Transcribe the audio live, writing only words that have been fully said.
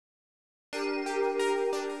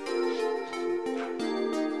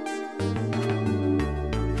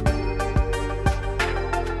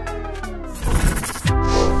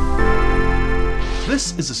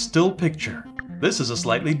This is a still picture. This is a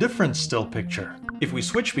slightly different still picture. If we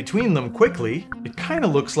switch between them quickly, it kinda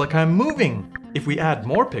looks like I'm moving. If we add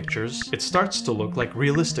more pictures, it starts to look like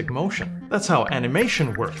realistic motion. That's how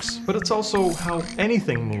animation works, but it's also how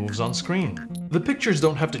anything moves on screen. The pictures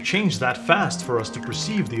don't have to change that fast for us to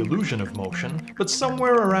perceive the illusion of motion, but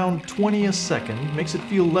somewhere around 20 a second makes it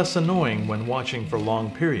feel less annoying when watching for long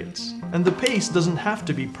periods. And the pace doesn't have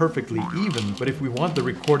to be perfectly even, but if we want the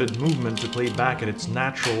recorded movement to play back at its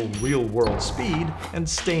natural, real-world speed and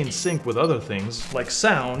stay in sync with other things, like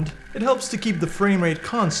sound, it helps to keep the frame rate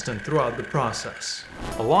constant throughout the process.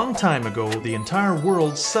 A long time ago, the entire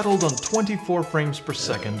world settled on 24 frames per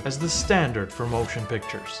second as the standard for motion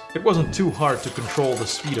pictures. It wasn't too hard to control the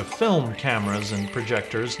speed of film cameras and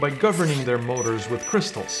projectors by governing their motors with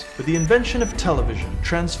crystals. But the invention of television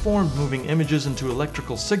transformed moving images into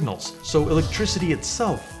electrical signals, so electricity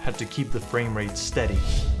itself had to keep the frame rate steady.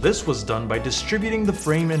 This was done by distributing the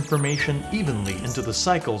frame information evenly into the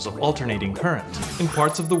cycles of alternating current. In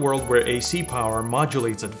parts of the world where AC power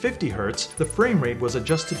modulates at 50 Hz, the frame rate was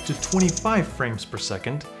adjusted to 25 frames per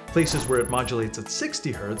second. Places where it modulates at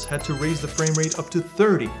 60 Hz had to raise the frame rate up to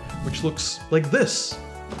 30, which looks like this.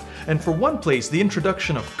 And for one place, the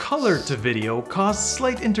introduction of color to video caused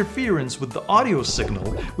slight interference with the audio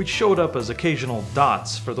signal, which showed up as occasional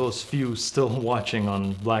dots for those few still watching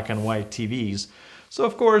on black and white TVs. So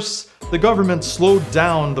of course, the government slowed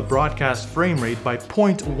down the broadcast frame rate by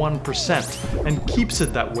 0.1% and keeps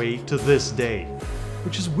it that way to this day.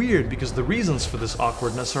 Which is weird because the reasons for this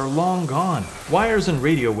awkwardness are long gone. Wires and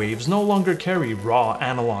radio waves no longer carry raw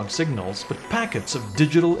analog signals, but packets of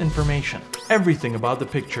digital information. Everything about the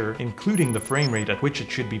picture, including the frame rate at which it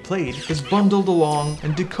should be played, is bundled along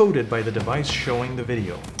and decoded by the device showing the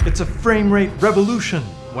video. It's a frame rate revolution.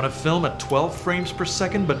 Want to film at 12 frames per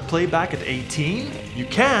second but play back at 18? You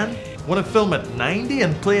can. Want to film at 90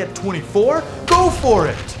 and play at 24? Go for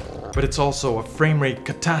it! But it's also a frame rate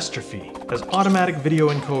catastrophe. As automatic video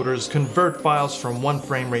encoders convert files from one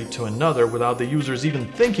frame rate to another without the users even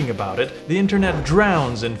thinking about it, the internet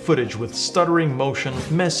drowns in footage with stuttering motion,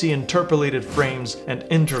 messy interpolated frames, and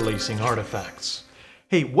interlacing artifacts.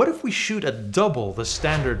 Hey, what if we shoot at double the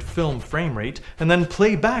standard film frame rate and then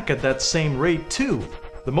play back at that same rate too?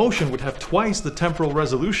 The motion would have twice the temporal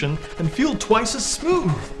resolution and feel twice as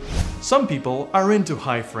smooth. Some people are into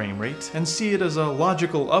high frame rate and see it as a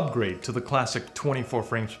logical upgrade to the classic 24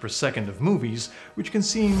 frames per second of movies, which can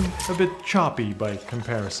seem a bit choppy by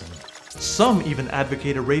comparison. Some even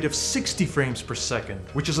advocate a rate of 60 frames per second,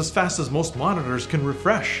 which is as fast as most monitors can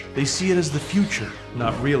refresh. They see it as the future,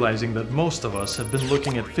 not realizing that most of us have been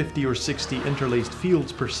looking at 50 or 60 interlaced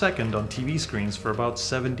fields per second on TV screens for about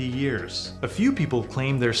 70 years. A few people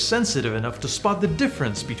claim they're sensitive enough to spot the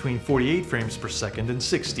difference between 48 frames per second and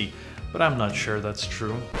 60, but I'm not sure that's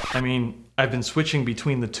true. I mean, I've been switching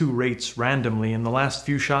between the two rates randomly in the last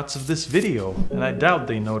few shots of this video, and I doubt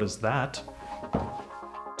they noticed that.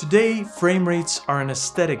 Today, frame rates are an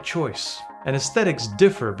aesthetic choice, and aesthetics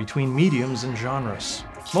differ between mediums and genres.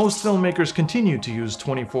 Most filmmakers continue to use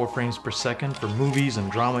 24 frames per second for movies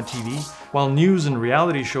and drama TV, while news and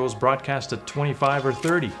reality shows broadcast at 25 or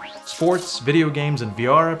 30. Sports, video games, and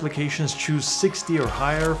VR applications choose 60 or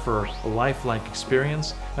higher for a lifelike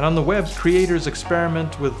experience, and on the web, creators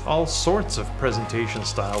experiment with all sorts of presentation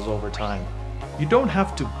styles over time. You don't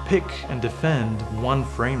have to pick and defend one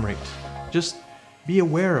frame rate. Just be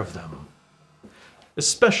aware of them.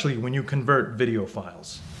 Especially when you convert video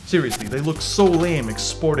files. Seriously, they look so lame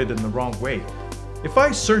exported in the wrong way. If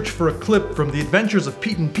I search for a clip from The Adventures of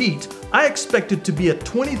Pete and Pete, I expect it to be at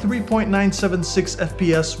 23.976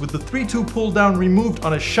 FPS with the 3:2 pull down removed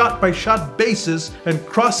on a shot-by-shot basis and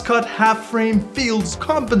cross-cut half-frame fields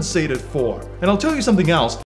compensated for. And I'll tell you something else.